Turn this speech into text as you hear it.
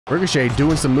Ricochet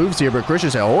doing some moves here, but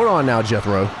Christian said, hold on now,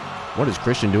 Jethro. What is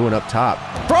Christian doing up top?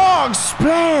 Frog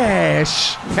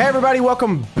Splash! Hey everybody,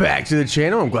 welcome back to the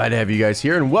channel. I'm glad to have you guys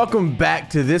here, and welcome back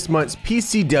to this month's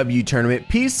PCW tournament,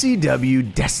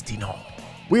 PCW Destino.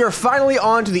 We are finally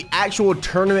on to the actual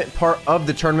tournament part of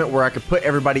the tournament where I could put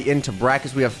everybody into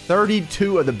brackets. We have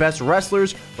 32 of the best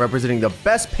wrestlers representing the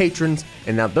best patrons,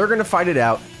 and now they're going to fight it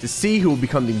out to see who will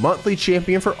become the monthly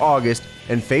champion for August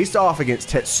and face off against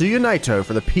Tetsuya Naito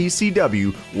for the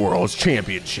PCW World's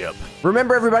Championship.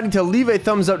 Remember everybody to leave a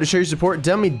thumbs up to show your support.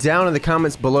 Tell me down in the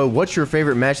comments below what your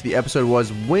favorite match of the episode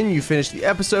was when you finished the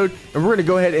episode, and we're going to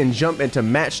go ahead and jump into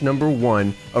match number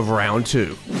 1 of round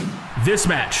 2. This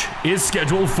match is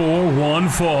scheduled for one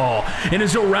fall and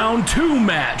is a round 2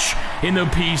 match in the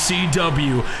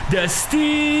PCW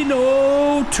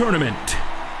Destino tournament.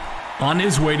 On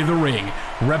his way to the ring,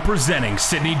 representing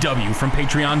Sydney W from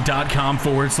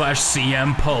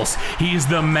patreon.com/CM Pulse, he is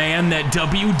the man that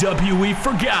WWE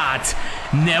forgot,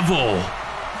 Neville.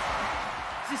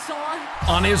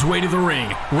 On his way to the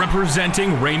ring,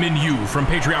 representing Raymond Yu from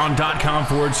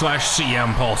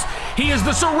patreon.com/CM Pulse, he is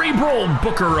the cerebral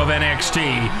booker of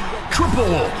NXT,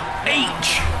 Triple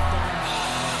H.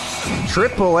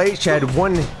 Triple H had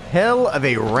one hell of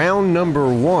a round number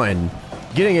 1,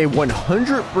 getting a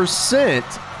 100%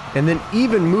 and then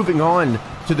even moving on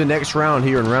to the next round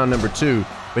here in round number 2.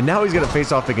 But now he's going to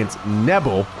face off against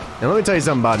Neville. And let me tell you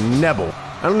something about Neville.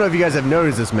 I don't know if you guys have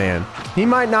noticed this man. He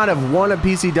might not have won a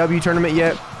PCW tournament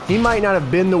yet. He might not have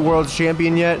been the world's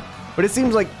champion yet. But it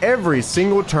seems like every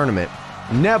single tournament,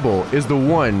 Neville is the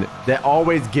one that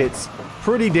always gets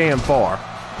pretty damn far.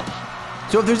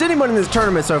 So if there's anyone in this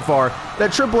tournament so far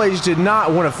that Triple H did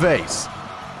not want to face,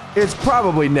 it's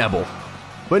probably Neville.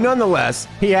 But nonetheless,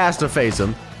 he has to face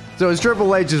him. So his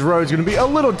Triple H's road is going to be a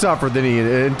little tougher than he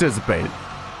anticipated.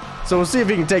 So we'll see if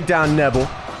he can take down Neville,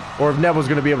 or if Neville's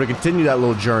going to be able to continue that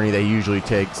little journey that he usually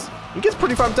takes. He gets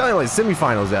pretty far. I'm telling you, like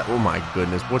semifinals at. Oh my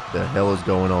goodness, what the hell is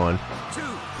going on?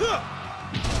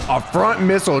 A front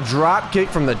missile drop kick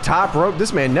from the top rope.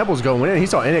 This man Neville's going in. He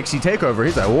saw NXT TakeOver.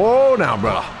 He's like, whoa now,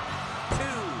 bro.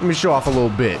 Let me show off a little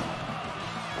bit.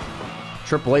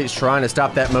 Triple H trying to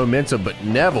stop that momentum, but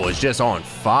Neville is just on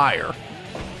fire.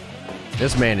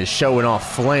 This man is showing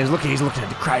off flames. Look, he's looking at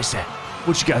the crowd. Said,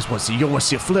 what you guys want to see? You want to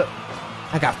see a flip?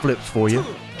 I got flips for you.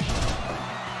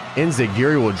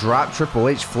 Enziguri will drop Triple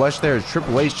H flush there as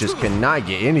Triple H just cannot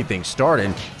get anything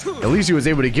started. At least he was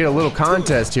able to get a little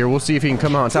contest here. We'll see if he can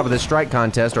come out on top of this strike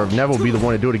contest or if Neville will be the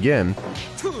one to do it again.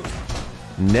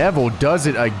 Neville does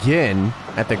it again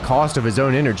at the cost of his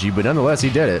own energy, but nonetheless, he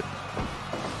did it.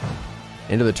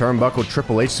 Into the turnbuckle,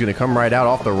 Triple H is going to come right out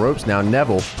off the ropes now.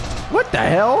 Neville, what the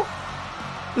hell?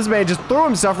 This man just threw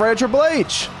himself right at Triple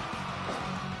H.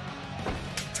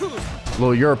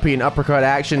 Little European uppercut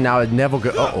action. Now Neville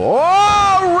go.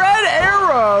 Oh, red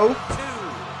arrow.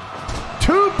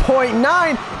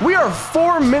 2.9. We are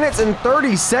 4 minutes and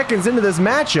 30 seconds into this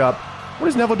matchup. What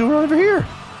is Neville doing over here?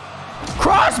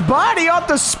 Cross body off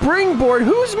the springboard.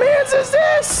 Whose man's is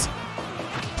this?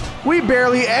 We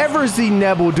barely ever see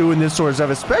Neville doing this sort of stuff,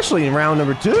 especially in round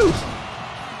number 2.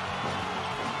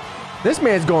 This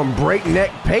man's going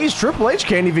breakneck pace. Triple H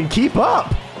can't even keep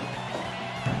up.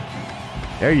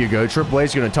 There you go. Triple H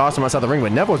is going to toss him outside the ring,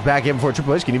 but Neville's back in before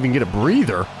Triple H can even get a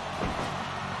breather.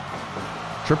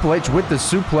 Triple H with the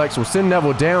suplex will send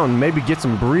Neville down, maybe get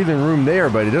some breathing room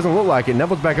there, but it doesn't look like it.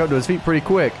 Neville's back up to his feet pretty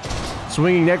quick.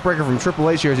 Swinging neckbreaker from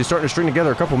Triple H here as he's starting to string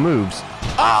together a couple moves.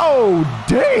 Oh,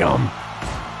 damn!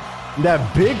 That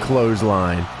big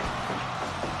clothesline.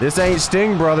 This ain't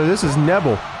Sting, brother. This is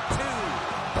Neville.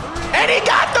 And he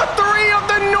got the 3 of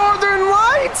the Northern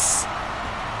Lights!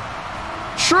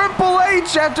 Triple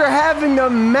H, after having the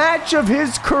match of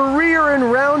his career in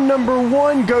round number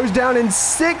 1, goes down in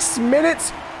 6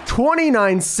 minutes,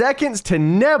 29 seconds to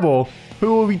Neville,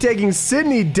 who will be taking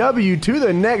Sydney W to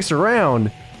the next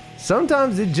round.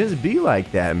 Sometimes it just be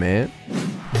like that, man.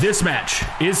 This match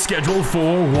is scheduled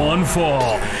for one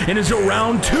fall and is a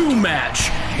round 2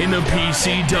 match in the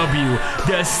PCW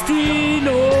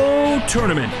Destino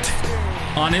tournament.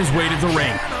 On his way to the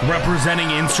ring, representing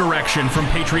Insurrection from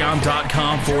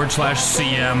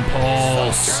patreon.com/CM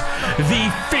Pulse, the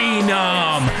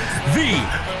Phenom, the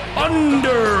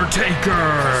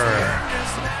Undertaker.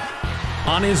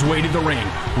 On his way to the ring,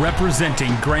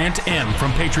 representing Grant M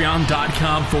from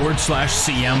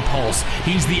patreon.com/CM Pulse,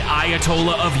 he's the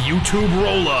Ayatollah of YouTube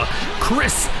Rolla,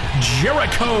 Chris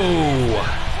Jericho.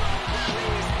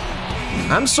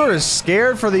 I'm sort of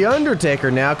scared for The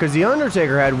Undertaker now, because The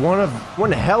Undertaker had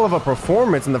one hell of a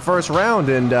performance in the first round,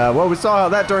 and well, we saw how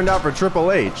that turned out for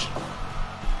Triple H.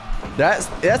 That's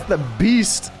the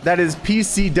beast that is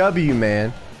PCW,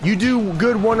 man. You do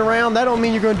good one round, that don't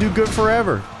mean you're gonna do good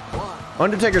forever.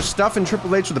 Undertaker stuffing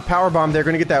Triple H with a powerbomb. They're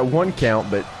gonna get that 1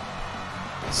 count, but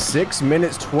 6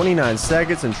 minutes, 29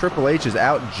 seconds, and Triple H is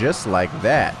out just like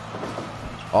that.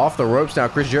 Off the ropes now,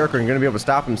 Chris Jericho is gonna be able to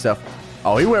stop himself.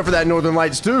 Oh, he went for that Northern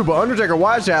Lights too, but Undertaker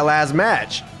watched that last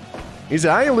match. He said,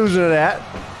 I ain't losing to that.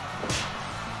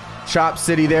 Chop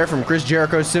City there from Chris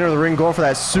Jericho, center of the ring, going for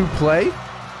that suplex.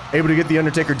 Able to get the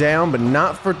Undertaker down, but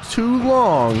not for too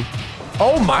long.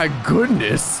 Oh my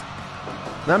goodness.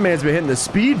 That man's been hitting the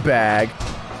speed bag.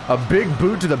 A big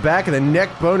boot to the back of the neck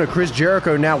bone of Chris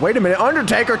Jericho. Now, wait a minute.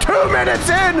 Undertaker 2 minutes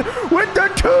in with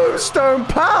the tombstone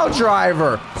pile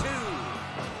driver.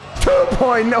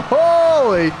 2.0.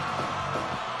 Holy.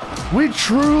 We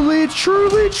truly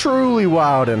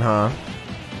wildin', huh?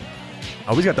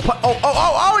 Oh, he's got the...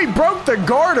 Oh, he broke the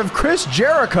guard of Chris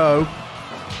Jericho.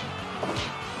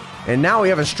 And now we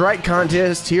have a strike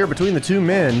contest here between the two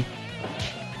men.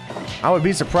 I would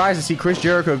be surprised to see Chris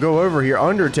Jericho go over here.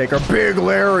 Undertaker, big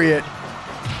lariat.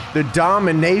 The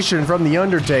domination from the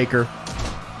Undertaker.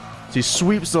 So he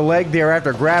sweeps the leg there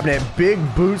after grabbing it. Big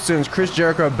boot sends Chris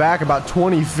Jericho back about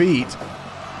 20 feet.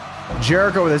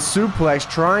 Jericho with a suplex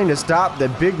trying to stop the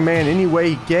big man any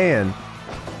way he can.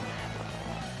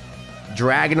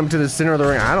 Dragging him to the center of the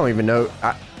ring. I don't even know.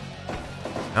 I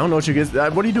don't know what you get.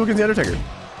 What do you do against the Undertaker?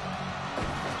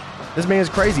 This man is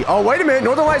crazy. Oh, wait a minute.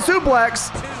 Northern Light suplex.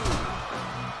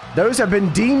 Those have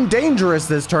been deemed dangerous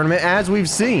this tournament, as we've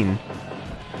seen.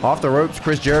 Off the ropes,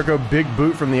 Chris Jericho. Big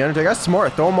boot from the Undertaker. That's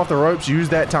smart. Throw him off the ropes. Use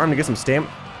that time to get some stamp.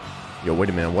 Yo, wait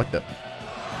a minute. What the?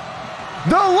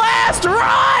 The last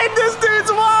ride! This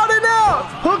dude's wilding out!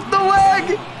 Hook the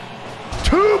leg!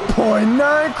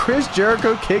 2.9. Chris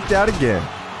Jericho kicked out again.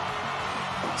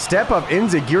 Step up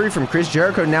enziguri from Chris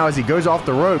Jericho now as he goes off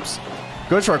the ropes.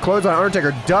 Goes for a clothesline.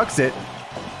 Undertaker ducks it.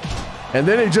 And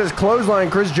then he just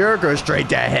clothesline Chris Jericho straight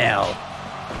to hell.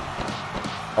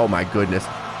 Oh my goodness.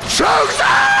 Chokes!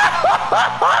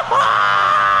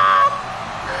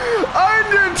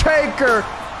 Undertaker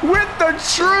with the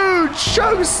true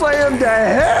choke slam to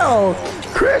hell.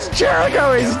 Chris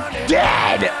Jericho is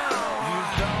dead.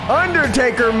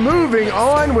 Undertaker moving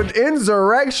on with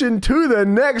Insurrection to the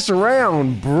next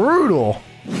round. Brutal.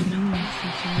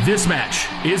 This match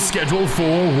is scheduled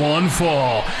for one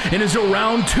fall and is a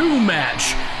round 2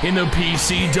 match in the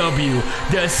PCW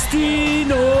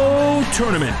Destino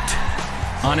tournament.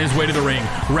 On his way to the ring,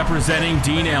 representing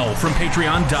Dean L from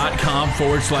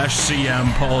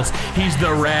patreon.com/CM Pulse. He's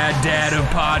the rad dad of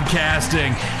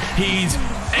podcasting. He's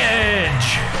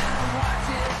Edge.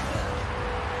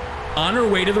 On her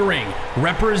way to the ring,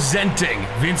 representing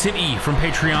Vincent E from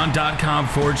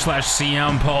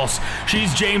patreon.com/CM Pulse.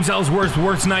 She's James Ellsworth's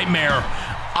worst nightmare,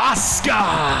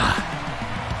 Asuka.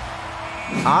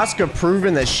 Asuka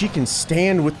proving that she can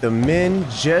stand with the men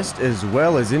just as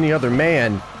well as any other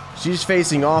man. She's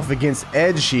facing off against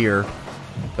Edge here,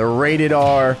 the rated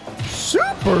R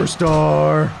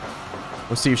superstar.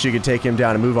 We'll see if she can take him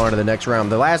down and move on to the next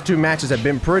round. The last 2 matches have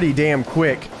been pretty damn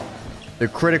quick. They're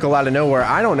critical out of nowhere.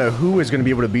 I don't know who is going to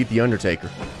be able to beat The Undertaker.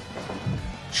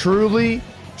 Truly,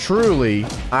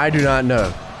 I do not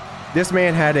know. This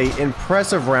man had an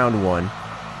impressive round 1,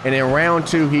 and in round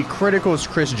 2, he criticals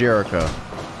Chris Jericho.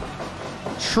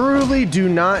 Truly do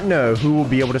not know who will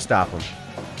be able to stop him.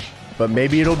 But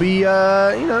maybe it'll be, you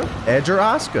know, Edge or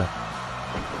Asuka.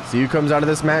 See who comes out of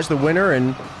this match the winner,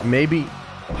 and maybe,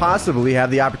 possibly have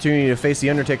the opportunity to face The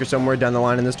Undertaker somewhere down the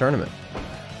line in this tournament.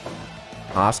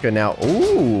 Asuka now,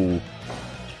 ooh.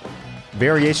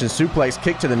 Variation suplex,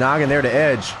 kick to the noggin there to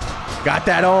Edge. Got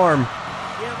that arm.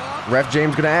 Ref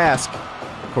James gonna ask.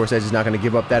 Of course, Edge is not gonna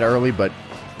give up that early, but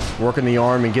working the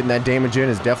arm and getting that damage in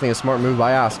is definitely a smart move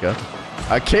by Asuka.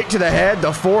 A kick to the head,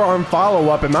 the forearm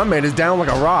follow-up, and my man is down like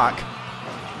a rock.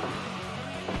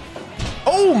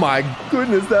 Oh my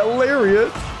goodness, that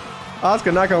lariat.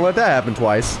 Asuka not gonna let that happen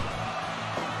twice.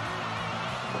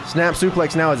 Snap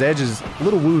suplex now as Edge is a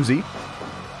little woozy.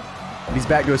 He's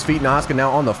back to his feet, and Asuka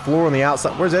now on the floor on the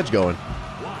outside. Where's Edge going?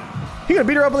 He gonna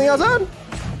beat her up on the outside?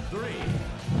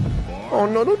 Oh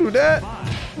no, don't do that.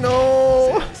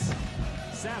 No.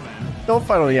 Don't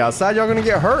fight on the outside. Y'all gonna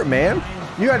get hurt, man.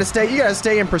 You gotta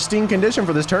stay in pristine condition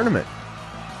for this tournament.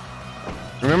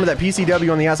 Remember that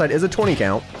PCW on the outside is a 20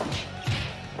 count.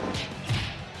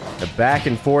 The back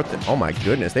and forth. Oh my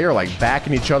goodness, they are like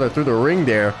backing each other through the ring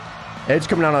there. Edge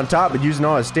coming out on top, but using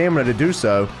all his stamina to do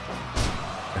so.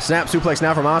 A snap suplex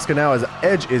now from Asuka now as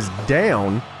Edge is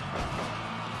down.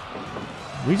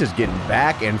 We just getting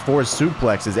back and forth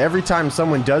suplexes. Every time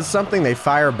someone does something, they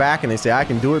fire back and they say, I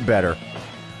can do it better.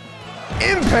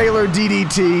 Impaler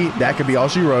DDT. That could be all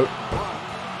she wrote.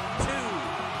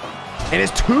 And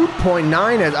it's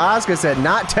 2.9, as Asuka said,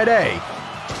 not today.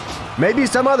 Maybe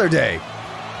some other day.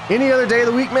 Any other day of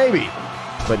the week, maybe.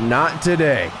 But not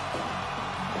today.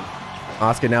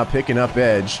 Asuka now picking up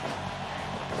Edge.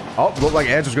 Oh, looked like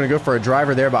Edge was going to go for a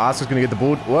driver there, but Asuka's going to get the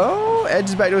bull. Well, Edge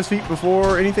is back to his feet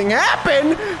before anything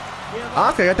happened.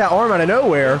 Asuka got that arm out of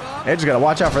nowhere. Edge's got to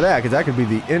watch out for that, because that could be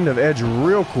the end of Edge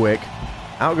real quick.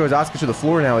 Out goes Asuka to the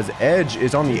floor now as Edge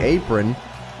is on the apron.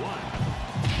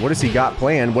 What has he got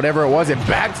planned? Whatever it was, it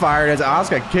backfired as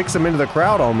Asuka kicks him into the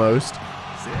crowd almost.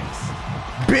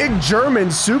 Big German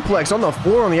suplex on the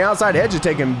floor on the outside. Edge is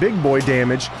taking big boy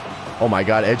damage. Oh my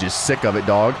God, Edge is sick of it,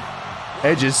 dog.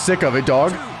 Edge is sick of it,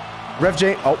 dog. Ref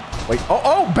Jane, oh, wait,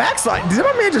 oh, backslide. Did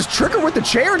my man just trick her with the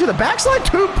chair into the backslide?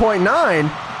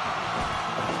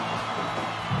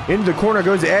 2.9. Into the corner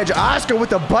goes Edge. Asuka with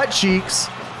the butt cheeks.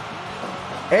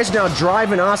 Edge now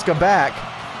driving Asuka back.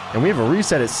 And we have a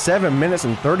reset at 7 minutes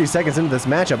and 30 seconds into this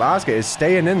matchup. Asuka is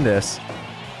staying in this.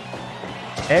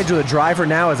 Edge with a driver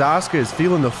now as Asuka is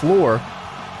feeling the floor.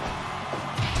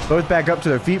 Both back up to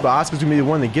their feet, but Asuka's going to be the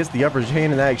one that gets the upper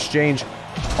hand in that exchange.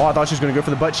 Oh, I thought she was going to go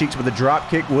for the butt cheeks, but the drop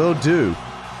kick will do.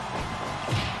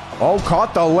 Oh,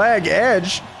 caught the leg.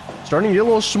 Edge starting to get a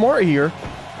little smart here.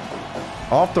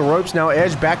 Off the ropes now,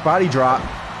 Edge back body drop.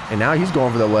 And now he's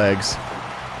going for the legs.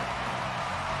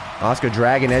 Asuka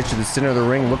dragging Edge to the center of the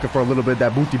ring, looking for a little bit of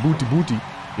that booty.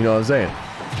 You know what I'm saying?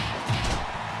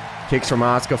 Kicks from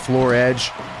Asuka, floor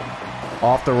Edge.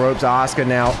 Off the ropes, Asuka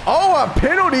now. Oh, a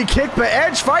penalty kick, but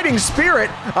Edge fighting spirit.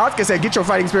 Asuka said, get your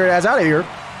fighting spirit ass out of here.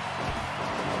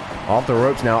 Off the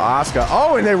ropes now, Asuka.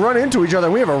 Oh, and they run into each other.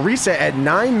 We have a reset at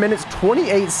 9 minutes,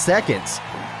 28 seconds.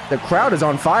 The crowd is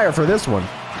on fire for this one.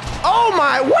 Oh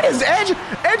my, what is Edge?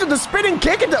 Edge with the spinning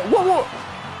kick at the, whoa.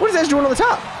 What is Edge doing on the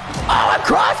top? Oh, a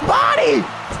cross body!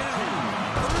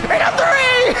 And a 3!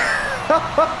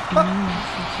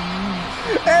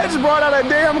 Edge brought out a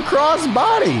damn cross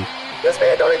body. This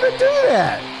man don't even do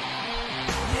that.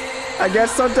 I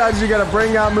guess sometimes you gotta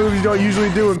bring out moves you don't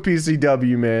usually do in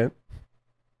PCW, man.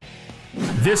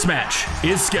 This match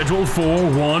is scheduled for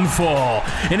one fall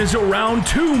and is a round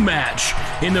 2 match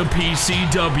in the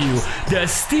PCW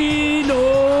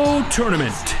Destino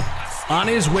tournament. On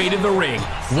his way to the ring,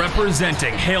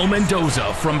 representing Hale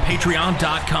Mendoza from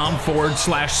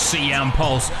patreon.com/CM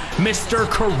Pulse, Mr.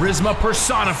 Charisma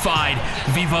personified,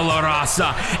 Viva la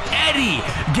Raza, Eddie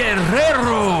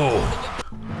Guerrero.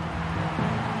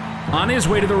 On his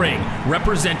way to the ring,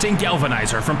 representing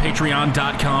Galvanizer from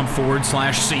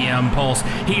patreon.com/CM Pulse,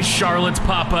 he's Charlotte's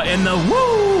Papa and the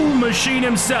Woo Machine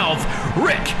himself,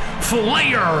 Ric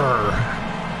Flair.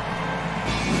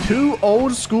 Two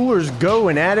old schoolers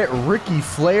going at it. Ricky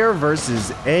Flair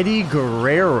versus Eddie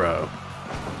Guerrero.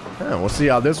 We'll see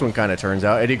how this one kind of turns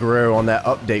out. Eddie Guerrero on that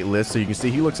update list, so you can see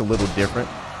he looks a little different.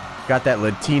 Got that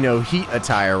Latino heat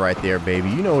attire right there, baby.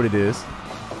 You know what it is.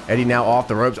 Eddie now off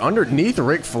the ropes underneath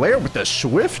Ric Flair with the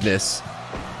swiftness.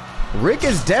 Rick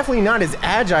is definitely not as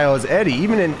agile as Eddie.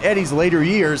 Even in Eddie's later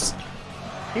years,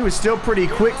 he was still pretty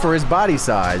quick for his body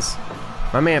size.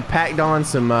 My man packed on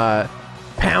some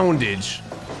poundage,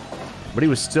 but he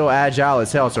was still agile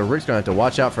as hell, so Rick's gonna have to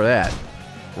watch out for that.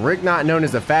 Rick not known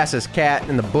as the fastest cat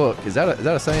in the book. Is that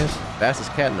a saying?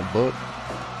 Fastest cat in the book?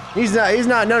 He's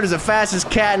not known as the fastest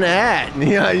cat in the hat.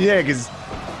 Yeah, because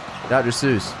Dr.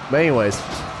 Seuss. But anyways,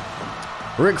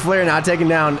 Ric Flair now taking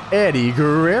down Eddie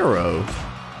Guerrero.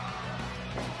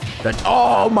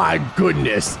 Oh my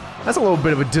goodness. That's a little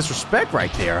bit of a disrespect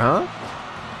right there, huh?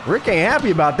 Rick ain't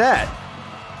happy about that.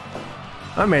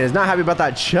 My man is not happy about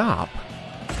that chop.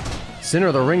 Center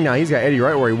of the ring now, he's got Eddie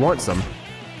right where he wants him.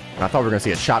 I thought we were gonna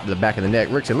see a chop to the back of the neck.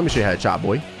 Rick said, let me show you how to chop,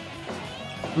 boy.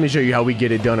 Let me show you how we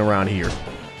get it done around here.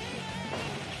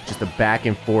 Just a back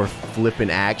and forth flipping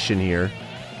action here.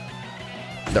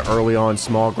 The early on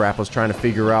small grapplers trying to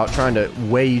figure out, trying to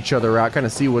weigh each other out, kind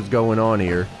of see what's going on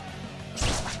here.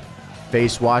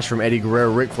 Face wash from Eddie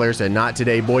Guerrero. Ric Flair said, not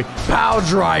today, boy. Pow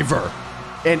driver.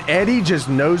 And Eddie just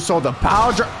no-sold the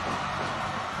pow driver.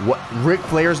 What? Ric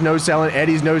Flair's no-selling,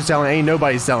 Eddie's no-selling. Ain't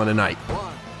nobody selling tonight.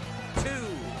 1, 2.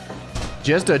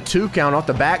 Just a 2 count off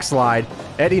the backslide.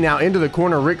 Eddie now into the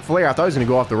corner. Ric Flair. I thought he was going to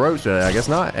go off the ropes, but I guess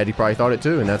not. Eddie probably thought it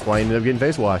too, and that's why he ended up getting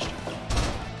face washed.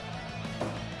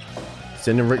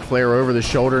 Sending Ric Flair over the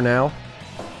shoulder now.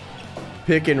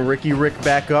 Picking Rick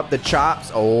back up. The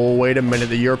chops. Oh, wait a minute.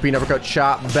 The European uppercut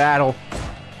chop battle.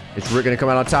 Is Rick going to come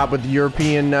out on top with the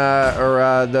European,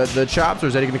 the chops, or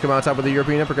is Eddie going to come out on top with the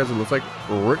European uppercuts? It looks like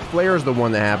Ric Flair is the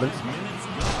one that happens.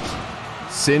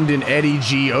 Sending Eddie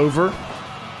G over.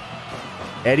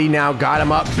 Eddie now got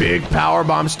him up. Big power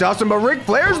bomb stuffs him, but Ric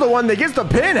Flair's the one that gets the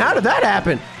pin. How did that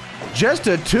happen? Just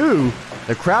a 2.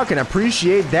 The crowd can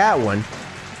appreciate that one.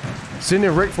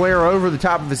 Sending Ric Flair over the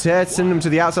top of his head, sending him to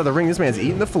the outside of the ring. This man's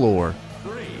eating the floor.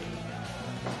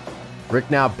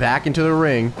 Rick now back into the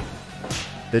ring.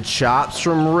 The chops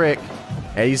from Rick.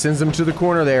 Eddie sends him to the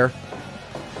corner there.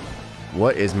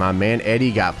 What is my man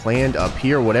Eddie got planned up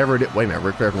here? Whatever it is. Wait a minute,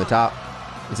 Ric Flair from the top.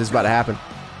 Is this about to happen?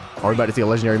 Are we about to see a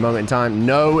legendary moment in time?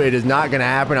 No, it is not going to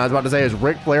happen. I was about to say, is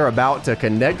Ric Flair about to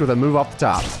connect with a move off the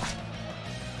top?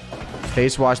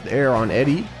 Face wash there on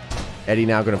Eddie. Eddie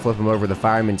now going to flip him over the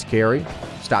fireman's carry.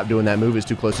 Stop doing that move. It's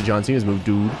too close to John Cena's move,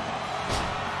 dude.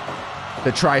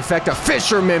 The trifecta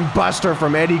fisherman buster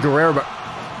from Eddie Guerrero.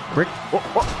 But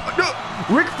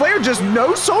Ric Flair just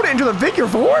no-sold it into the figure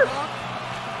 4?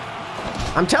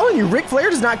 I'm telling you, Ric Flair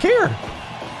does not care.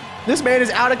 This man is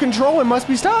out of control and must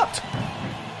be stopped.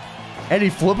 Eddie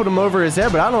flipping him over his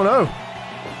head, but I don't know.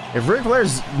 If Ric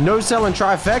Flair's no-selling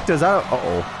trifectas, I don't...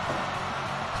 Uh-oh.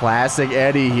 Classic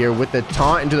Eddie here with the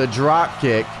taunt into the drop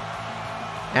kick.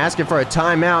 Asking for a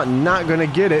timeout, not gonna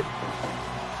get it.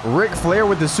 Ric Flair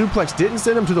with the suplex didn't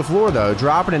send him to the floor though.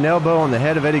 Dropping an elbow on the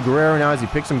head of Eddie Guerrero now as he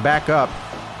picks him back up.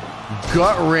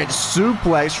 Gut wrench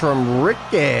suplex from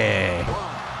Ricky.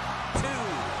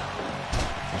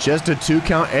 Just a 2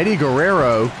 count. Eddie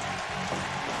Guerrero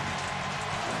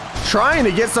trying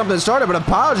to get something started, but a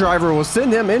pile driver will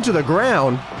send him into the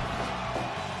ground.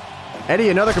 Eddie,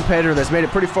 another competitor that's made it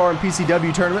pretty far in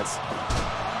PCW tournaments.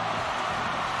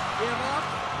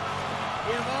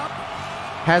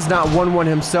 Has not won one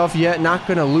himself yet. Not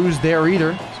going to lose there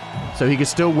either. So he can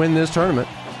still win this tournament.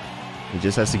 He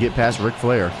just has to get past Ric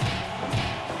Flair.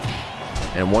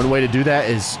 And one way to do that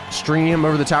is stringing him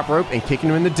over the top rope and kicking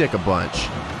him in the dick a bunch.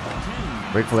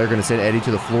 Ric Flair going to send Eddie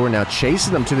to the floor. Now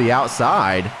chasing him to the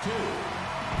outside.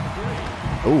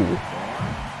 Ooh.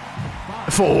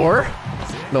 4.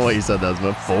 No way you said that,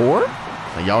 man. 4?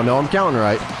 Y'all know I'm counting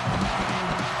right.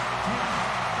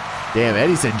 Damn,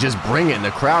 Eddie said just bring it, and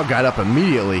the crowd got up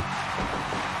immediately.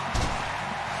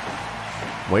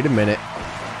 Wait a minute.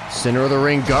 Center of the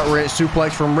ring, gut wrench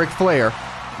suplex from Ric Flair.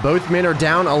 Both men are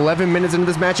down 11 minutes into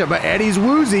this matchup, but Eddie's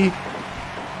woozy.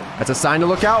 That's a sign to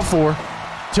look out for.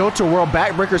 Tilt-a-whirl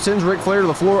backbreaker sends Ric Flair to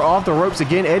the floor off the ropes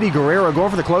again. Eddie Guerrero going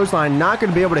for the clothesline, not going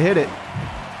to be able to hit it.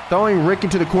 Throwing Rick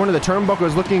into the corner. The turnbuckle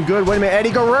is looking good. Wait a minute.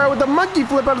 Eddie Guerrero with the monkey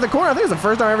flip out of the corner. I think it's the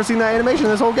first time I've ever seen that animation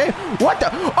in this whole game. What the?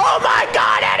 Oh my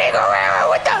God, Eddie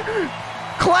Guerrero with the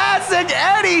classic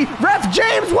Eddie. Ref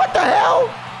James, what the hell?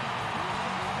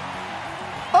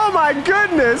 Oh my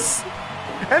goodness.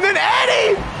 And then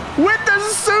Eddie with the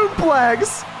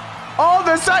suplex. All of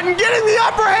a sudden getting the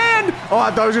upper hand. Oh,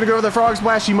 I thought he was going to go with the frog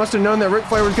splash. He must have known that Ric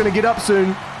Flair was going to get up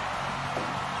soon.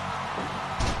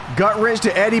 Gut wrench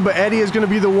to Eddie, but Eddie is going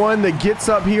to be the one that gets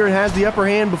up here and has the upper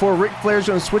hand before Ric Flair's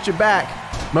going to switch it back.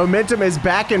 Momentum is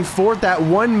back and forth. That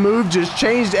one move just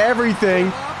changed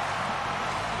everything.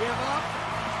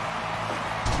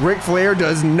 Ric Flair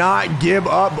does not give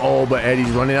up. Oh, but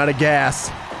Eddie's running out of gas.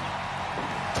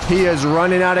 He is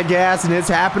running out of gas, and it's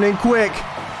happening quick.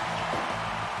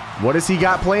 What has he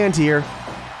got planned here?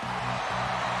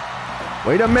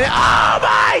 Wait a minute. Oh,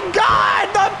 my God!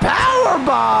 The power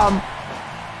bomb!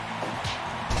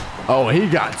 Oh, he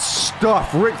got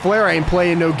stuffed. Ric Flair ain't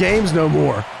playing no games no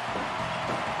more.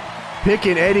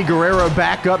 Picking Eddie Guerrero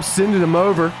back up, sending him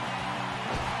over.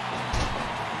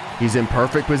 He's in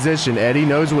perfect position. Eddie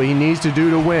knows what he needs to do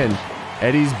to win.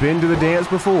 Eddie's been to the dance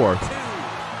before.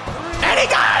 Eddie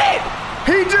got it!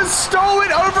 He just stole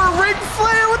it over Ric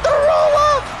Flair with the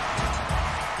roll-up!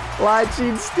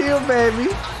 Watching steel,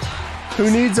 baby. Who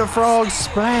needs a frog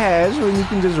splash when you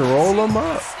can just roll them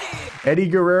up? Eddie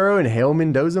Guerrero and Hale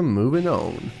Mendoza moving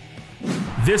on.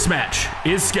 This match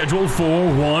is scheduled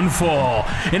for one fall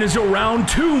and is a round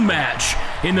 2 match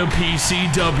in the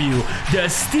PCW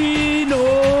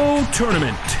Destino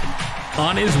tournament.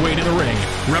 On his way to the ring,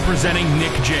 representing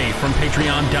Nick J from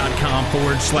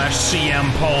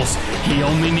patreon.com/CM Pulse. He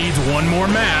only needs one more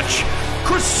match.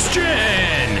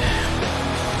 Christian!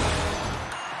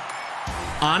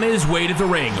 On his way to the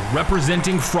ring,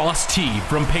 representing Frost T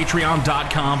from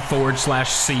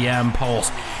patreon.com/CM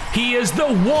Pulse. He is the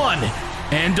one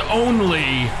and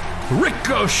only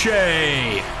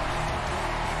Ricochet.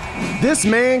 This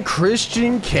man,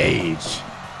 Christian Cage,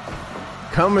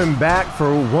 coming back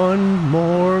for one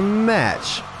more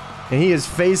match. And he is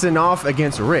facing off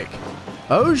against Rick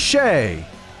O'Shea.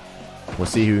 We'll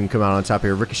see who can come out on top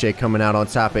here. Ricochet coming out on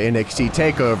top of NXT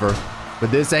TakeOver. But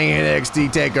this ain't NXT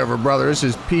TakeOver, brother. This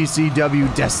is PCW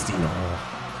Destino.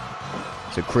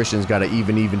 So Christian's got an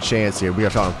even chance here. We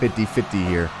are talking 50-50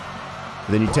 here.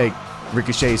 But then you take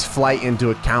Ricochet's flight into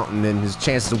account, and then his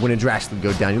chances of winning drastically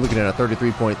go down. You're looking at a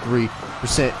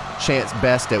 33.3% chance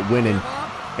best at winning.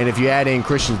 And if you add in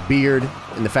Christian's beard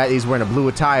and the fact that he's wearing a blue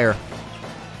attire,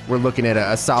 we're looking at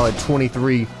a solid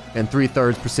 23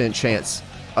 3/3% chance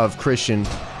of Christian.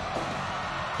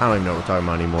 I don't even know what we're talking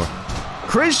about anymore.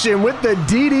 Christian with the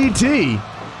DDT.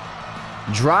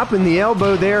 Dropping the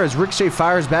elbow there as Ricochet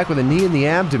fires back with a knee in the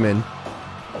abdomen.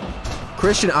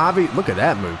 Christian obviously, look at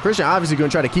that move. Christian obviously going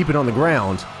to try to keep it on the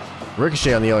ground.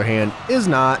 Ricochet, on the other hand, is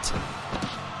not.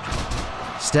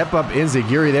 Step up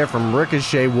enziguri there from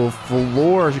Ricochet will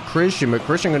floor Christian, but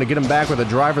Christian going to get him back with a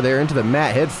driver there into the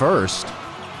mat head first.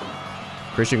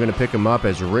 Christian going to pick him up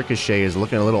as Ricochet is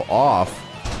looking a little off.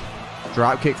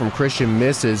 Drop kick from Christian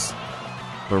misses.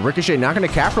 But Ricochet not going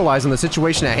to capitalize on the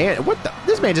situation at hand. What the?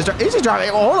 This man just, he's just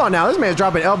dropping, oh, hold on now. This man's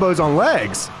dropping elbows on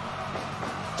legs.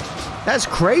 That's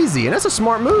crazy, and that's a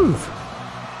smart move.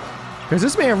 Because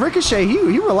this man, Ricochet, he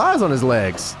relies on his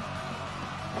legs.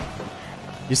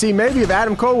 You see, maybe if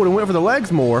Adam Cole would have went for the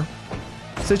legs more,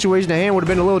 the situation at hand would have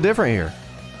been a little different here.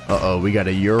 Uh-oh, we got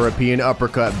a European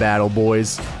uppercut battle,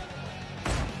 boys.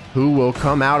 Who will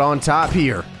come out on top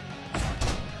here?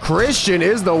 Christian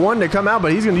is the one to come out,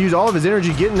 but he's going to use all of his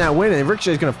energy getting that win, and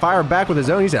Ricochet's going to fire back with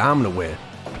his own. He said, I'm going to win.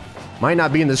 Might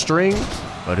not be in the string,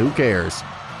 but who cares?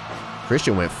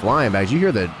 Christian went flying back. Did you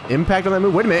hear the impact on that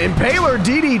move? Wait a minute. Impaler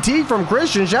DDT from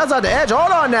Christian. Shouts out to Edge.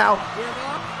 Hold on now.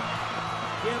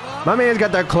 My man's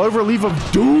got that clover leaf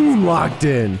of doom locked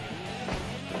in.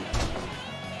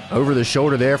 Over the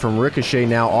shoulder there from Ricochet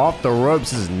now. Off the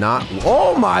ropes. This is not...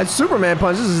 Oh my Superman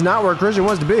punch. This is not where Christian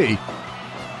wants to be.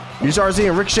 You start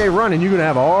seeing Ricochet run and you're going to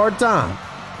have a hard time.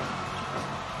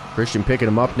 Christian picking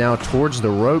him up now towards the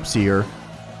ropes here.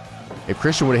 If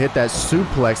Christian would have hit that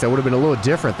suplex, that would have been a little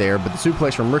different there, but the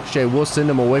suplex from Ricochet will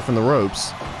send him away from the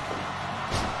ropes.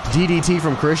 DDT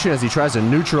from Christian as he tries to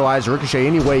neutralize Ricochet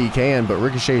any way he can, but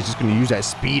Ricochet is just going to use that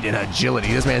speed and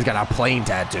agility. This man's got a plane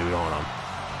tattoo on him.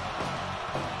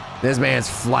 This man's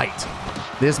flight.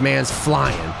 This man's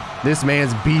flying. This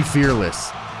man's be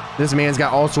fearless. This man's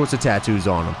got all sorts of tattoos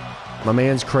on him. My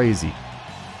man's crazy.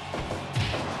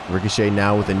 Ricochet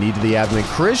now with a knee to the abdomen.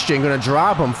 Christian gonna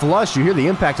drop him flush. You hear the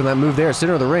impact on that move there,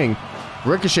 center of the ring.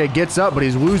 Ricochet gets up, but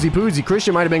he's woozy-poozy.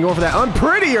 Christian might have been going for that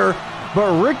unprettier,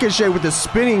 but Ricochet with the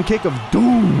spinning kick of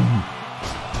doom.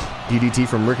 DDT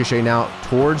from Ricochet now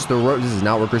towards the rope. This is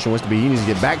not where Christian wants to be. He needs to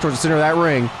get back towards the center of that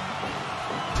ring.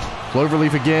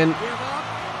 Cloverleaf again.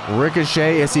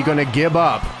 Ricochet, is he gonna give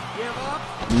up?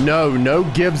 No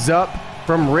gives up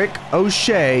from Rick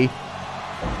O'Shea.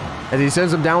 As he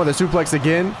sends him down with a suplex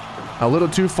again. A little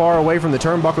too far away from the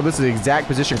turnbuckle. This is the exact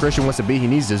position Christian wants to be. He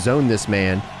needs to zone this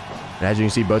man. And as you can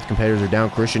see, both competitors are down.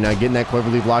 Christian now getting that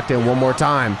cloverleaf locked in one more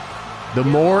time. The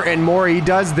more and more he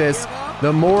does this,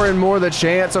 the more and more the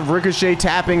chance of Ricochet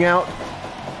tapping out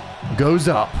goes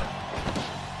up.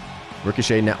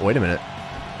 Ricochet now, wait a minute.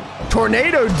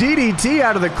 Tornado DDT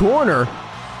out of the corner.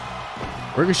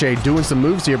 Ricochet doing some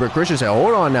moves here, but Christian said,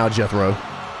 hold on now, Jethro.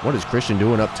 What is Christian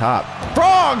doing up top?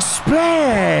 Frog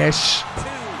splash!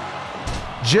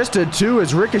 Just a 2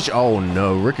 as Ricochet. Oh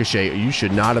no, Ricochet, you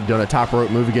should not have done a top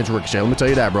rope move against Ricochet. Let me tell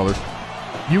you that, brother.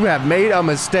 You have made a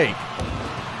mistake.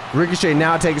 Ricochet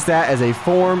now takes that as a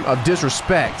form of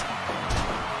disrespect.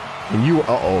 And you,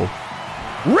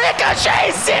 Ricochet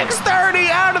 630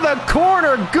 out of the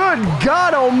corner. Good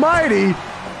God almighty.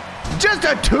 Just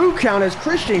a 2 count as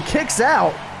Christian kicks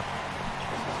out.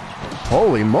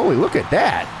 Holy moly, look at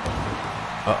that.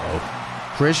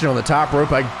 Christian on the top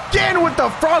rope again with the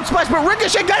frog splash, but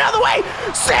Ricochet got out of the way.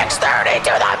 630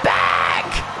 to the back.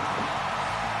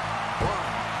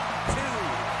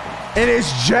 And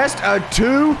it's just a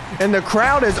 2, and the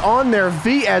crowd is on their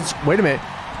feet as, wait a minute.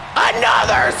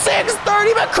 Another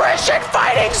 630, but Christian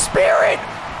fighting spirit.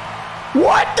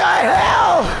 What the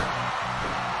hell?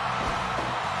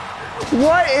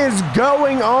 What is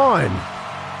going on?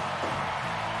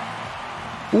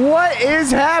 What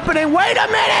is happening? Wait a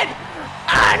minute!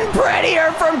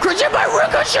 Unprettier from Christian, but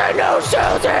Ricochet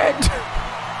no-sells it!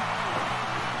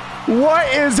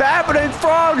 What is happening?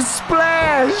 Frog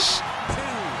splash!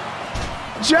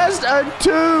 Just a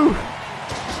 2!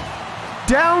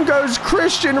 Down goes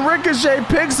Christian. Ricochet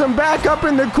picks him back up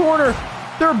in the corner.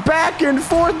 They're back and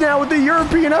forth now with the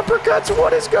European uppercuts.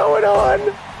 What is going on?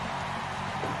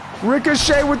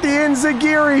 Ricochet with the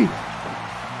enziguri.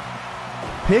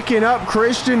 Picking up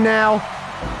Christian now.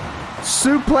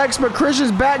 Suplex, but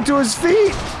Christian's back to his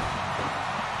feet.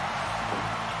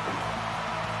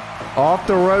 Off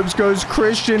the ropes goes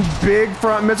Christian. Big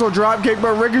front missile drop kick,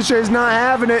 but Ricochet's not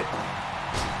having it.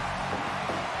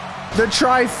 The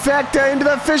trifecta into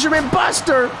the Fisherman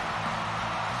Buster.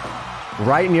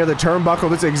 Right near the turnbuckle.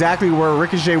 That's exactly where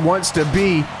Ricochet wants to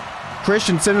be.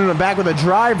 Christian sending him back with a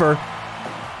driver.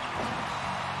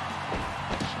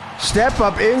 Step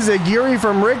up Enziguri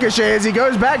from Ricochet as he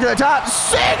goes back to the top.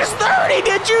 630.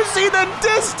 Did you see the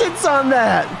distance on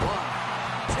that?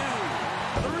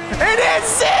 And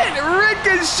it's it!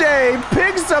 Ricochet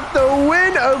picks up the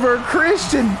win over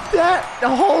Christian. That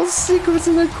whole sequence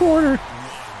in the corner.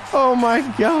 Oh my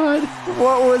God.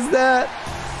 What was that?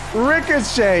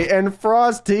 Ricochet and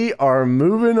Frosty are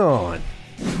moving on.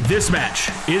 This match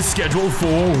is scheduled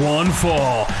for one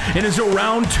fall and is a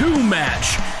round 2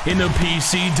 match in the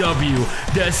PCW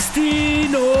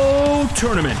Destino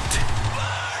tournament.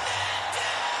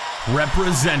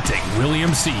 Representing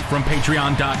William C. from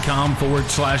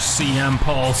patreon.com/CM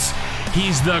Pulse,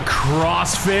 he's the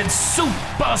CrossFit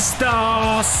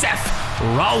superstar Seth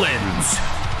Rollins.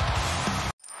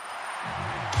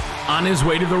 On his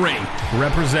way to the ring,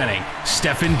 representing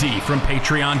Stephen D. from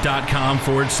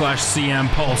patreon.com/CM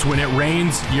Pulse. When it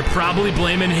rains, you're probably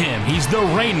blaming him. He's the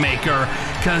Rainmaker,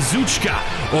 Kazuchika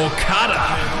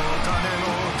Okada.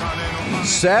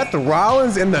 Seth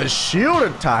Rollins in the Shield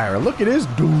attire. Look at his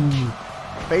dude.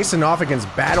 Facing off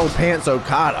against Battle Pants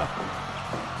Okada.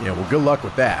 Yeah, well, good luck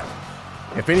with that.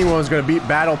 If anyone's going to beat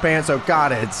Battle Pants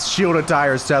Okada, it's Shield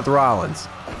attire Seth Rollins.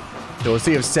 So we'll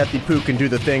see if Sethy Poo can do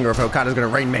the thing or if Okada's going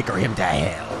to Rainmaker him to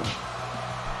hell.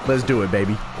 Let's do it,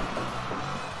 baby.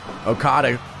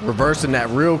 Okada reversing that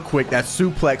real quick, that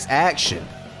suplex action.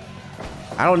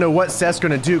 I don't know what Seth's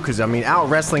going to do because, I mean, out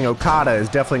wrestling Okada is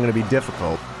definitely going to be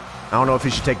difficult. I don't know if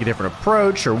he should take a different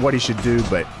approach or what he should do,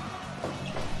 but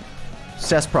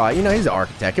Seth's probably, you know, he's an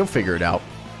architect. He'll figure it out.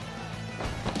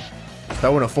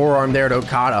 Throwing a forearm there to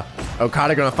Okada.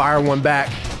 Okada going to fire one back.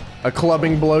 A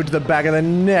clubbing blow to the back of the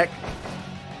neck.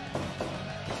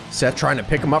 Seth trying to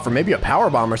pick him up for maybe a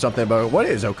powerbomb or something, but what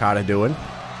is Okada doing?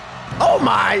 Oh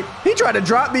my! He tried to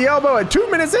drop the elbow at 2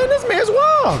 minutes in. This man's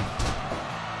wild.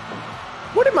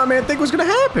 What did my man think was going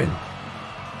to happen?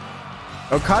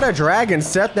 Okada dragging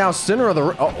Seth now center of the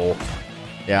ring. Uh-oh.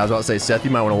 Yeah, I was about to say, Seth,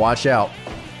 you might want to watch out.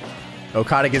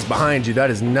 Okada gets behind you.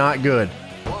 That is not good.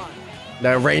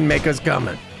 The Rainmaker's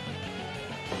coming.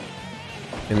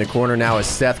 In the corner now is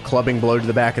Seth, clubbing blow to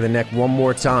the back of the neck one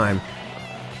more time.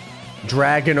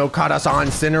 Dragging Okada-san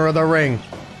center of the ring.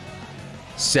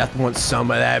 Seth wants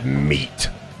some of that meat.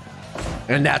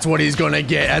 And that's what he's gonna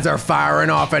get as they're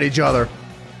firing off at each other.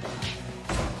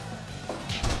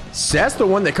 Seth's the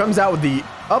one that comes out with the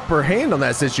upper hand on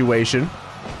that situation.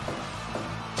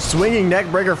 Swinging neck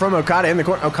breaker from Okada in the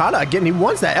corner. Okada again, he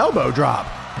wants that elbow drop.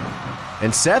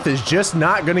 And Seth is just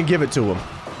not gonna give it to him.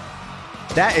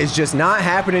 That is just not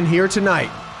happening here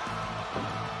tonight.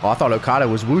 Oh, I thought Okada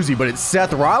was woozy, but it's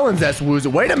Seth Rollins that's woozy.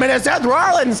 Wait a minute, Seth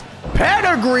Rollins!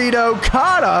 Pedigreed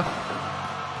Okada!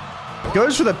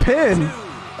 Goes for the pin.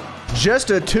 Just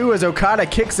a 2 as Okada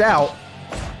kicks out.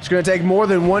 It's gonna take more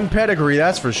than one pedigree,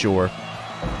 that's for sure.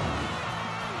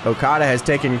 Okada has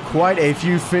taken quite a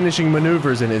few finishing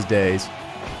maneuvers in his days.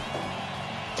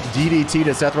 DDT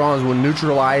to Seth Rollins will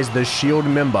neutralize the Shield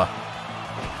member.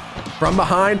 From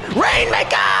behind,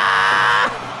 Rainmaker!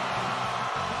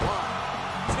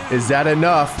 Is that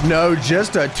enough? No,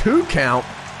 just a 2 count.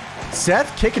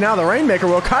 Seth kicking out of the Rainmaker.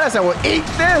 Well, Okada said, well, eat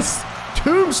this!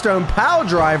 Tombstone Pile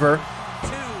Driver.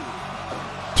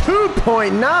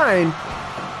 2.9.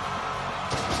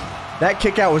 That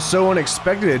kick out was so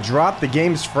unexpected it dropped the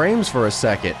game's frames for a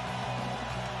second.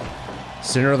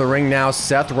 Center of the ring now,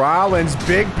 Seth Rollins.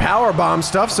 Big powerbomb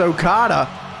stuffs Okada.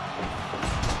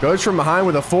 Goes from behind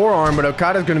with a forearm, but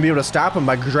Okada's going to be able to stop him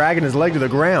by dragging his leg to the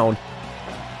ground.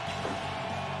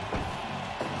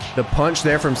 The punch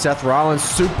there from Seth Rollins.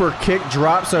 Super kick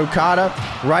drops Okada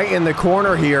right in the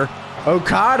corner here.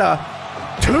 Okada,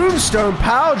 Tombstone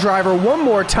Pile Driver one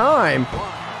more time.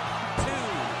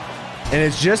 And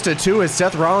it's just a 2 as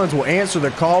Seth Rollins will answer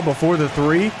the call before the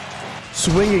 3.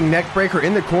 Swinging neck breaker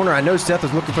in the corner. I know Seth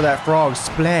is looking for that frog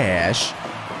splash.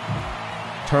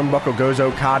 Turnbuckle goes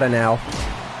Okada now.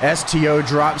 STO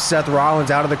drops Seth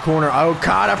Rollins out of the corner.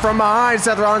 Okada from behind.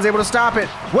 Seth Rollins able to stop it.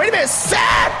 Wait a minute,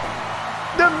 Seth!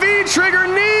 The V-trigger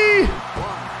knee!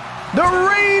 The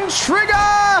rain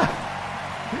trigger!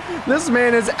 This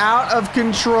man is out of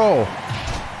control.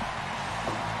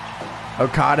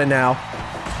 Okada now.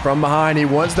 From behind, he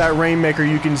wants that Rainmaker.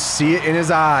 You can see it in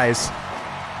his eyes.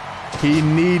 He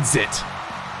needs it.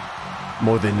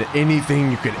 More than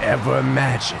anything you could ever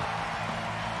imagine.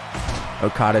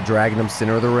 Okada dragging him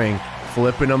center of the ring.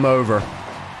 Flipping him over.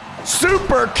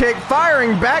 Super kick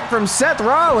firing back from Seth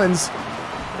Rollins.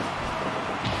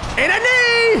 And a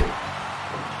knee!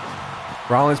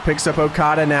 Rollins picks up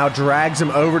Okada now, drags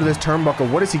him over to this turnbuckle.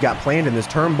 What has he got planned in this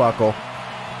turnbuckle?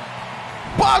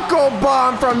 Buckle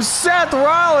bomb from Seth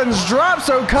Rollins, drops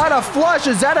Okada flush.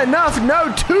 Is that enough?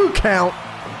 No, 2 count.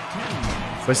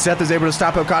 But Seth is able to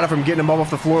stop Okada from getting him off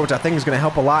the floor, which I think is going to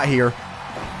help a lot here.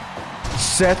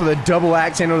 Seth with a double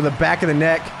axe handle to the back of the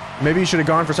neck. Maybe he should have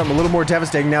gone for something a little more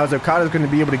devastating now, as Okada's going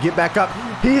to be able to get back up.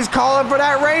 He's calling for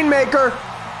that Rainmaker.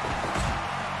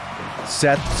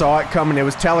 Seth saw it coming. It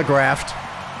was telegraphed.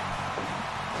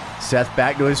 Seth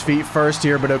back to his feet first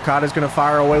here, but Okada's going to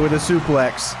fire away with a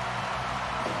suplex.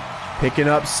 Picking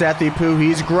up Sethy Poo.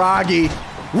 He's groggy.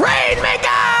 Rainmaker!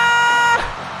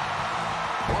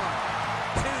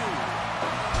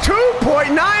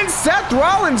 2.9. Seth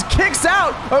Rollins kicks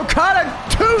out. Okada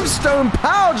tombstone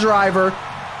pile driver.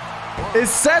 Is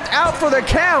Seth out for the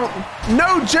count?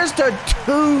 No, just a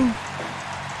 2.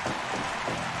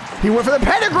 He went for the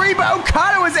pedigree, but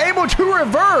Okada was able to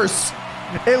reverse.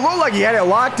 It looked like he had it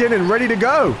locked in and ready to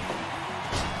go.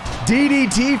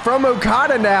 DDT from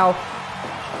Okada now.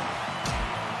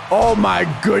 Oh my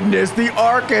goodness, the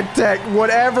architect,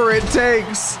 whatever it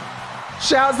takes.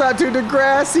 Shouts out to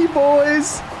Degrassi,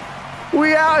 boys.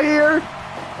 We out here.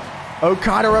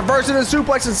 Okada reversing the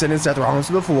suplex and sending Seth Rollins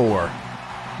to the floor.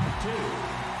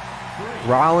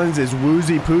 Rollins is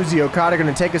woozy-poozy. Okada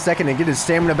going to take a second and get his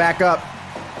stamina back up.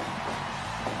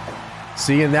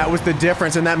 See, and that was the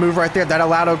difference in that move right there. That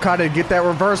allowed Okada to get that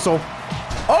reversal.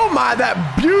 Oh my,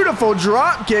 that beautiful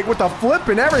drop kick with the flip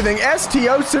and everything.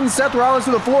 STO sends Seth Rollins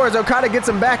to the floor as Okada gets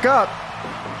him back up.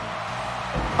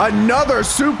 Another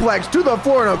suplex to the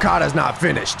floor, and Okada's not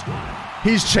finished.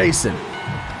 He's chasing.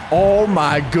 Oh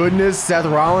my goodness, Seth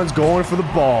Rollins going for the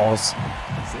balls.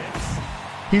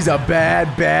 He's a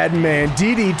bad, bad man.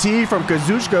 DDT from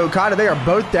Kazuchika Okada. They are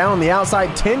both down on the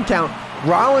outside. 10 count.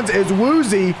 Rollins is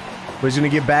woozy, but he's going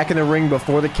to get back in the ring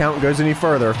before the count goes any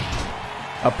further.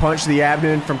 A punch to the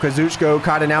abdomen from Kazuchika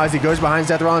Okada now as he goes behind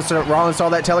Seth Rollins. Rollins saw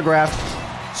that telegraph.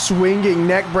 Swinging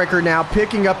neck breaker now,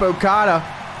 picking up Okada.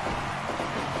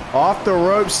 Off the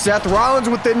ropes, Seth Rollins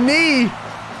with the knee.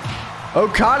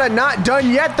 Okada not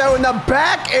done yet though, in the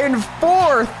back and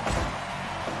forth.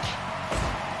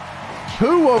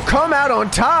 Who will come out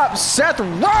on top? Seth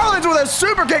Rollins with a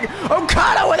super kick.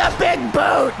 Okada with a big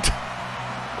boot.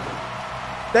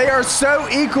 They are so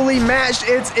equally matched,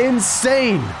 it's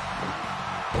insane.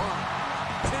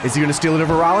 Is he going to steal it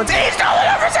over Rollins? He stole it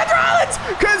over Seth Rollins!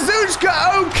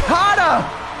 Kazuchika Okada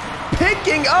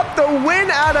picking up the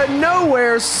win out of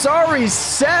nowhere. Sorry,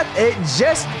 Seth. It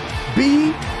just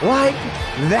be like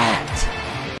that.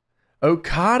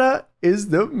 Okada is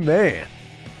the man.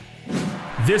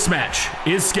 This match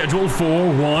is scheduled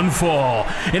for one fall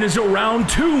and is a round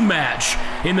 2 match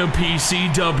in the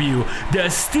PCW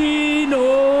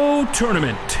Destino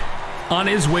tournament. On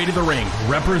his way to the ring,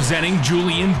 representing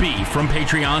Julian B from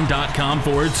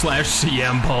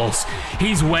patreon.com/CM Pulse.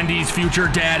 He's Wendy's future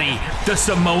daddy, the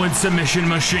Samoan submission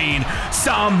machine,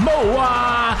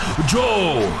 Samoa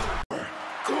Joe.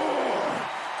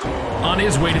 On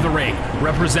his way to the ring,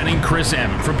 representing Chris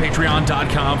M from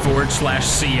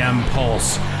patreon.com/CM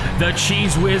Pulse, the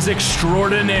Cheese Whiz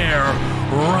extraordinaire,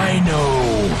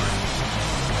 Rhino.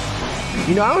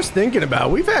 You know, I was thinking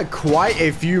about, we've had quite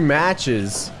a few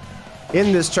matches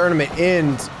in this tournament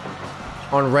end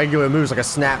on regular moves like a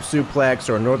snap suplex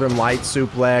or a Northern Lights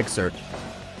suplex, or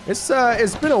it's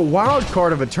been a wild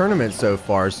card of a tournament so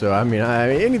far. So I mean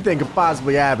anything could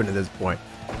possibly happen at this point.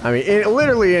 I mean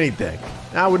literally anything.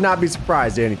 I would not be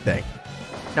surprised at anything.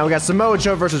 Now we got Samoa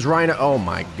Joe versus Rhino. Oh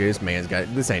my goodness,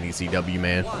 this ain't ECW,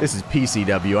 man. This is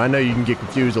PCW. I know you can get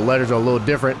confused. The letters are a little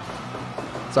different.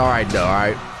 It's all right though. All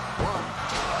right,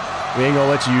 we ain't gonna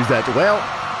let you use that. Well,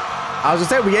 I was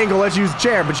gonna say we ain't gonna let you use the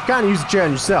chair, but you kind of use the chair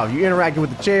on yourself. You interacted with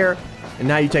the chair, and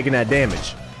now you're taking that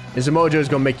damage. And Samoa Joe's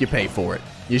gonna make you pay for it.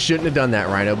 You shouldn't have done that,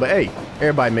 Rhino, but hey,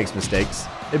 everybody makes mistakes.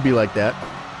 It'd be like that.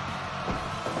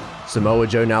 Samoa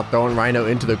Joe now throwing Rhino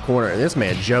into the corner. And this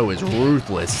man, Joe, is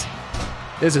ruthless.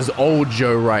 This is old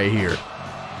Joe right here.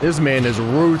 This man is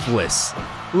ruthless.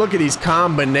 Look at these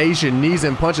combination knees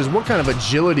and punches. What kind of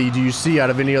agility do you see out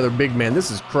of any other big man?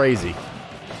 This is crazy.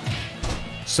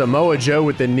 Samoa Joe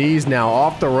with the knees now.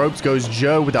 Off the ropes goes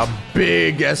Joe with a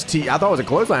big ST. I thought it was a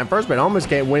clothesline first, but almost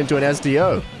went into an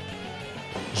STO.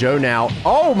 Joe now.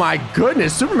 Oh my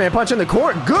goodness. Superman punch in the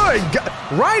court. Good.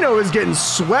 Rhino is getting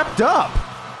swept up.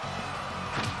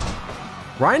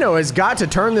 Rhino has got to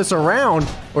turn this around,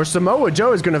 or Samoa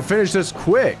Joe is going to finish this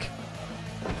quick.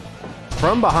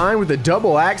 From behind with the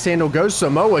double axe handle goes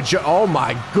Samoa Joe. Oh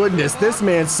my goodness. This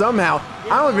man somehow,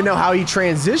 I don't even know how he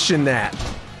transitioned that.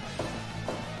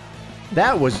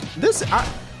 That was,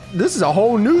 this is a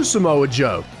whole new Samoa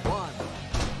Joe.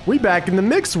 We back in the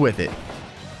mix with it.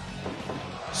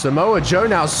 Samoa Joe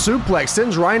now suplex,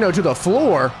 sends Rhino to the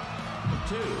floor.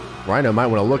 Rhino might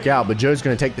want to look out, but Joe's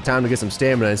going to take the time to get some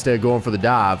stamina instead of going for the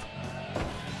dive.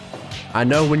 I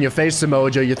know when you face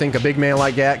Samoa Joe, you think a big man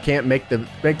like that can't make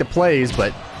the plays,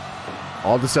 but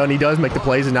all of a sudden he does make the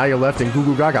plays, and now you're left in Goo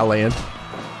Goo Gaga land.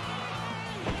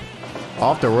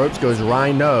 Off the ropes goes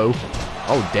Rhino.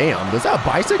 Oh, damn. Was that a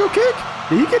bicycle kick?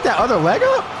 Did he get that other leg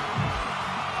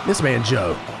up? This man,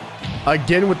 Joe.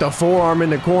 Again with the forearm in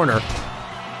the corner.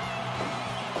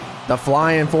 The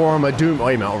flying forearm of doom.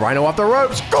 Wait a minute. Rhino off the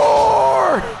ropes.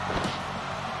 Score!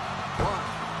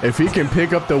 If he can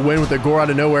pick up the win with the gore out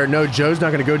of nowhere, no, Joe's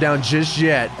not going to go down just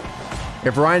yet.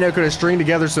 If Rhino could have stringed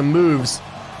together some moves,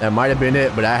 that might have been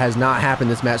it, but that has not happened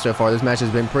this match so far. This match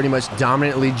has been pretty much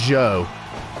dominantly Joe.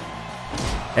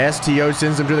 STO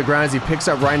sends him to the ground as he picks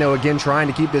up Rhino again, trying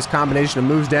to keep this combination of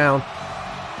moves down.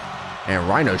 And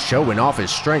Rhino showing off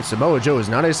his strength. Samoa Joe is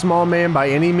not a small man by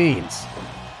any means.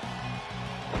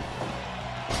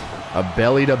 A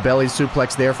belly-to-belly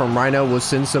suplex there from Rhino will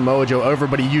send Samoa Joe over,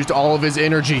 but he used all of his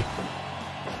energy.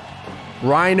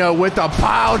 Rhino with a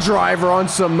pile driver on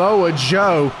Samoa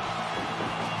Joe.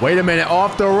 Wait a minute,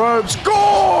 off the ropes.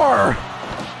 Gore!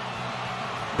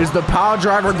 Is the pile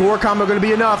driver gore combo going to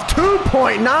be enough?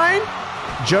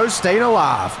 2.9? Joe staying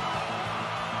alive.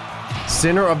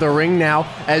 Center of the ring now,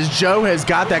 as Joe has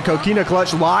got that coquina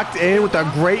clutch locked in with a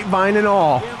grapevine and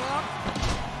all.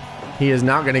 He is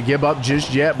not going to give up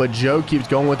just yet, but Joe keeps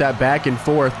going with that back and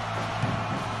forth.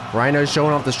 Rhino's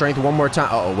showing off the strength one more time.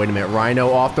 Uh-oh, wait a minute.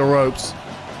 Rhino off the ropes.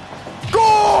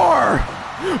 Gore!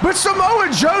 But Samoa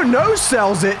Joe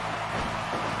no-sells it.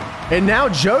 And now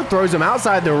Joe throws him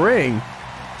outside the ring.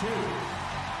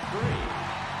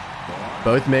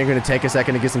 Both men are going to take a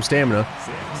second to get some stamina.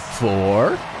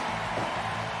 4.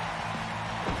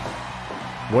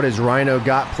 What has Rhino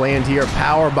got planned here?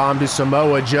 Powerbomb to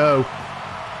Samoa Joe.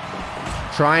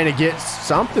 Trying to get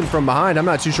something from behind. I'm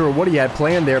not too sure what he had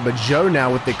planned there, but Joe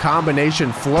now with the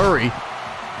combination flurry.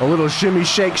 A little shimmy,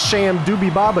 shake, sham,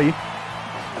 doobie bobby.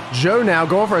 Joe now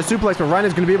going for a suplex, but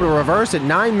Rhino's going to be able to reverse it.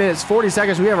 9 minutes, 40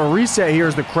 seconds. We have a reset here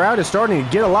as the crowd is starting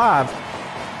to get alive.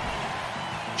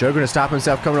 Joe going to stop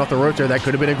himself coming off the ropes there. That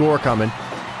could have been a gore coming.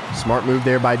 Smart move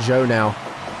there by Joe now.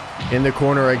 In the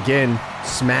corner again,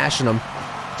 smashing him.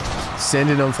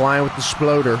 Sending him flying with the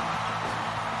exploder.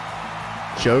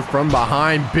 Joe from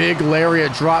behind, big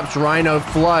lariat drops Rhino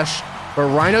flush, but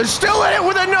Rhino's still in it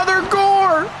with another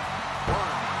gore. 1,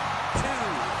 2, 3.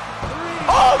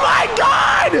 Oh my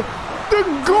God! The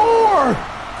gore!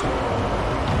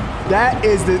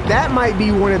 That might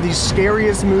be one of the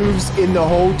scariest moves in the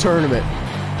whole tournament.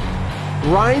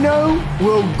 Rhino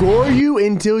will gore you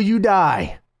until you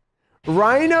die.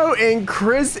 Rhino and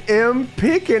Chris M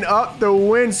picking up the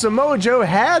win. Samoa Joe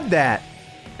had that.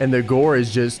 And the gore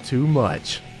is just too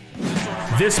much.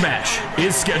 This match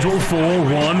is scheduled for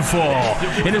one fall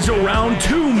and is a round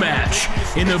 2 match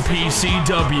in the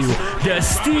PCW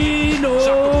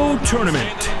Destino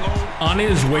tournament. On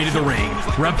his way to the ring,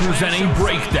 representing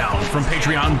Breakdown from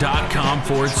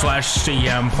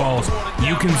patreon.com/CM Pulse.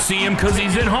 You can see him because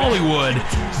he's in Hollywood.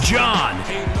 John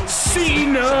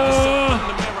Cena.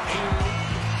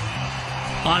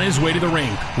 On his way to the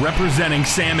ring, representing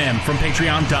Sam M from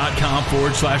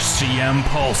patreon.com/CM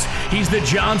Pulse. He's the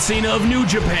John Cena of New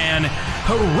Japan,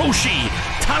 Hiroshi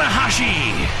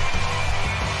Tanahashi.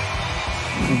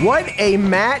 What a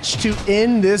match to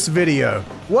end this video.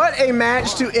 What a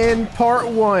match to end part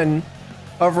 1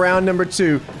 of round number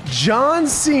 2. John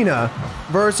Cena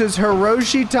versus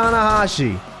Hiroshi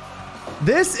Tanahashi.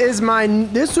 This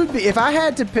would be, if I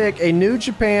had to pick a New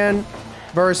Japan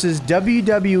versus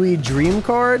WWE Dream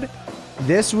card,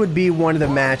 this would be one of the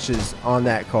matches on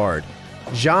that card.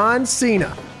 John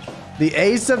Cena, the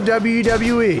ace of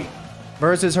WWE,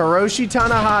 versus Hiroshi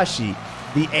Tanahashi,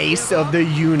 the ace of the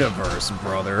universe,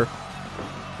 brother.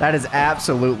 That is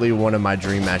absolutely one of my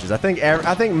dream matches. I think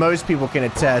most people can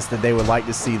attest that they would like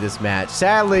to see this match.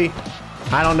 Sadly,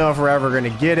 I don't know if we're ever going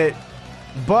to get it,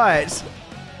 but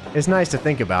it's nice to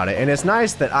think about it, and it's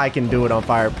nice that I can do it on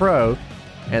Fire Pro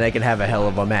and they can have a hell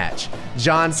of a match.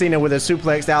 John Cena with a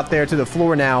suplex out there to the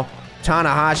floor now.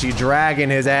 Tanahashi dragging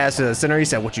his ass to the center. He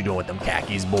said, "What you doing with them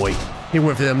khakis, boy?" He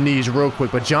went for them knees real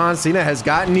quick, but John Cena has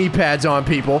got knee pads on,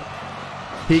 people.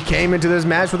 He came into this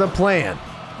match with a plan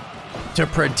to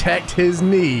protect his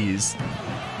knees.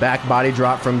 Back body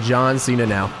drop from John Cena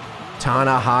now.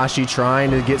 Tanahashi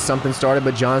trying to get something started,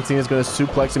 but John Cena's going to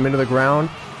suplex him into the ground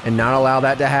and not allow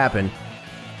that to happen.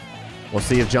 We'll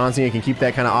see if John Cena can keep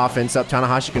that kind of offense up.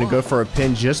 Tanahashi going to go for a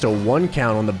pin, just a 1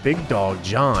 count on the big dog,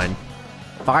 John.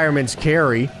 Fireman's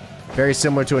carry, very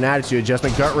similar to an attitude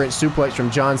adjustment. Gut wrench suplex from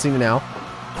John Cena now.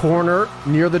 Corner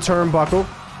near the turnbuckle.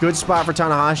 Good spot for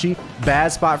Tanahashi.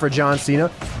 Bad spot for John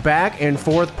Cena. Back and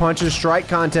forth punches, strike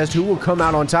contest. Who will come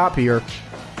out on top here?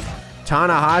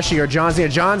 Tanahashi or John Cena?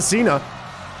 John Cena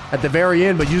at the very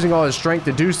end, but using all his strength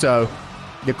to do so.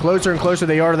 The closer and closer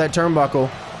they are to that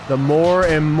turnbuckle, the more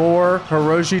and more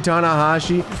Hiroshi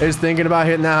Tanahashi is thinking about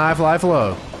hitting that high fly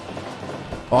flow.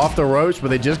 Off the ropes, but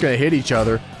they're just going to hit each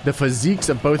other. The physiques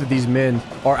of both of these men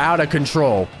are out of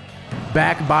control.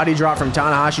 Back body drop from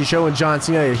Tanahashi, showing John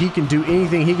Cena that he can do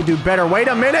anything, he can do better. Wait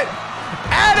a minute!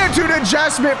 Attitude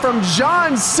adjustment from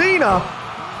John Cena!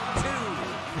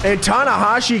 And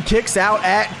Tanahashi kicks out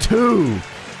at 2.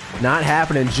 Not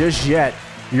happening just yet.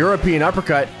 European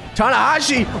uppercut.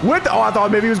 Tanahashi with the... Oh, I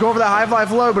thought maybe he was going for that high fly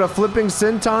flow, but a flipping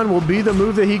senton will be the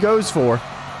move that he goes for.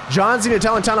 John Cena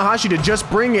telling Tanahashi to just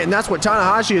bring it, and that's what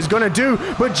Tanahashi is going to do.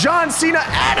 But John Cena,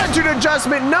 attitude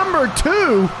adjustment number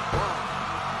 2.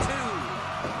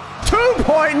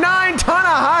 2.9,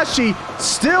 Tanahashi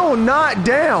still not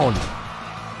down.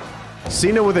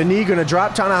 Cena with a knee going to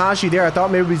drop Tanahashi there. I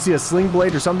thought maybe we'd see a sling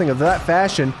blade or something of that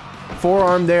fashion.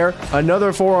 Forearm there,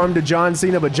 another forearm to John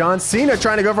Cena, but John Cena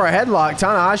trying to go for a headlock.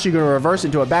 Tanahashi going to reverse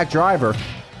into a back driver.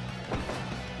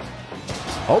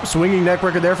 Oh, swinging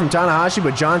neckbreaker there from Tanahashi,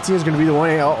 but John Cena's going to be the one.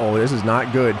 Uh-oh, this is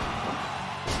not good.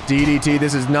 DDT,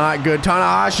 this is not good.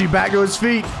 Tanahashi back to his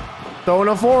feet, throwing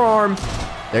a forearm.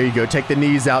 There you go, take the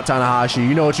knees out, Tanahashi.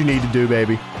 You know what you need to do,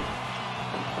 baby.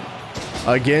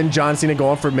 Again, John Cena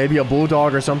going for maybe a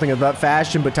bulldog or something of that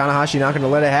fashion, but Tanahashi not going to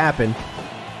let it happen.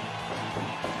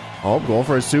 Oh, going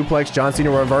for a suplex. John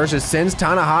Cena reverses, sends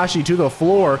Tanahashi to the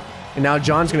floor, and now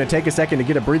John's going to take a second to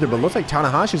get a breather, but looks like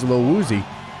Tanahashi's a little woozy.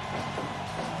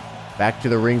 Back to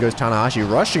the ring goes Tanahashi,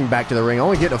 rushing back to the ring,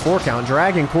 only getting a 4 count,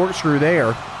 dragging corkscrew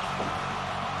there.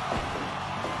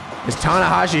 As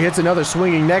Tanahashi hits another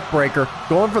swinging neck breaker,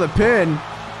 going for the pin.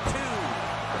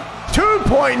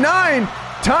 2.9!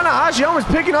 Tanahashi almost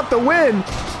picking up the win.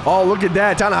 Oh, look at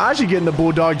that. Tanahashi getting the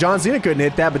bulldog. John Cena couldn't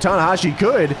hit that, but Tanahashi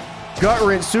could. Gut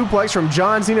wrench suplex from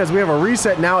John Cena as we have a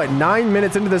reset now at 9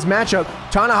 minutes into this matchup.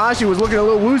 Tanahashi was looking a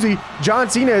little woozy. John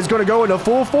Cena is going to go into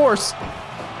full force.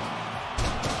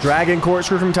 Dragon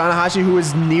corkscrew from Tanahashi, who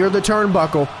is near the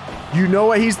turnbuckle. You know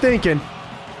what he's thinking.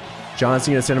 John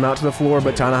Cena sent him out to the floor,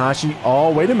 but Tanahashi,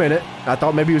 oh, wait a minute. I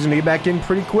thought maybe he was going to get back in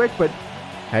pretty quick, but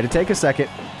had to take a second.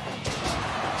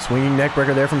 Swinging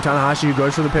neckbreaker there from Tanahashi, who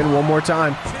goes for the pin one more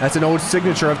time. That's an old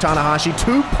signature of Tanahashi.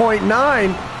 2.9.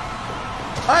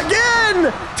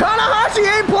 Again! Tanahashi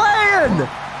ain't playing!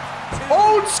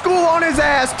 Old school on his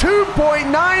ass.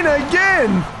 2.9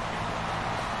 again!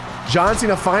 John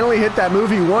Cena finally hit that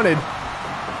move he wanted.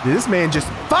 This man just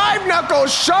 5-knuckle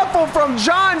shuffle from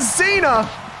John Cena.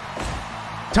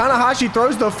 Tanahashi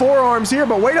throws the forearms here,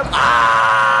 but wait up.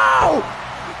 Ow!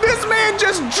 This man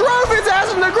just drove his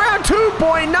ass on the ground.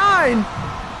 2.9.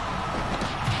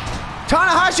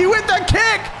 Tanahashi with the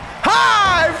kick.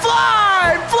 High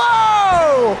fly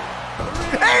flow.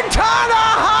 And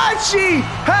Tanahashi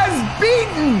has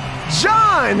beaten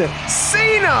John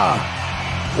Cena.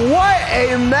 What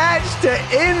a match to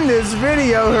end this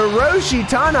video. Hiroshi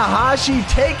Tanahashi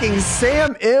taking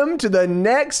Sam M to the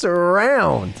next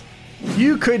round.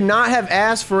 You could not have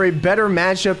asked for a better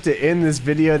matchup to end this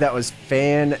video. That was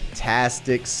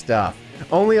fantastic stuff.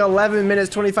 Only 11 minutes,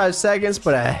 25 seconds,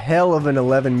 but a hell of an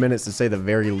 11 minutes to say the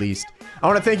very least. I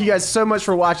want to thank you guys so much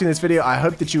for watching this video. I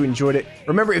hope that you enjoyed it.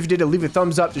 Remember, if you did, to leave a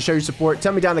thumbs up to show your support.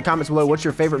 Tell me down in the comments below what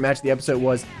your favorite match of the episode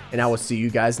was, and I will see you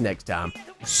guys next time.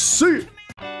 See ya!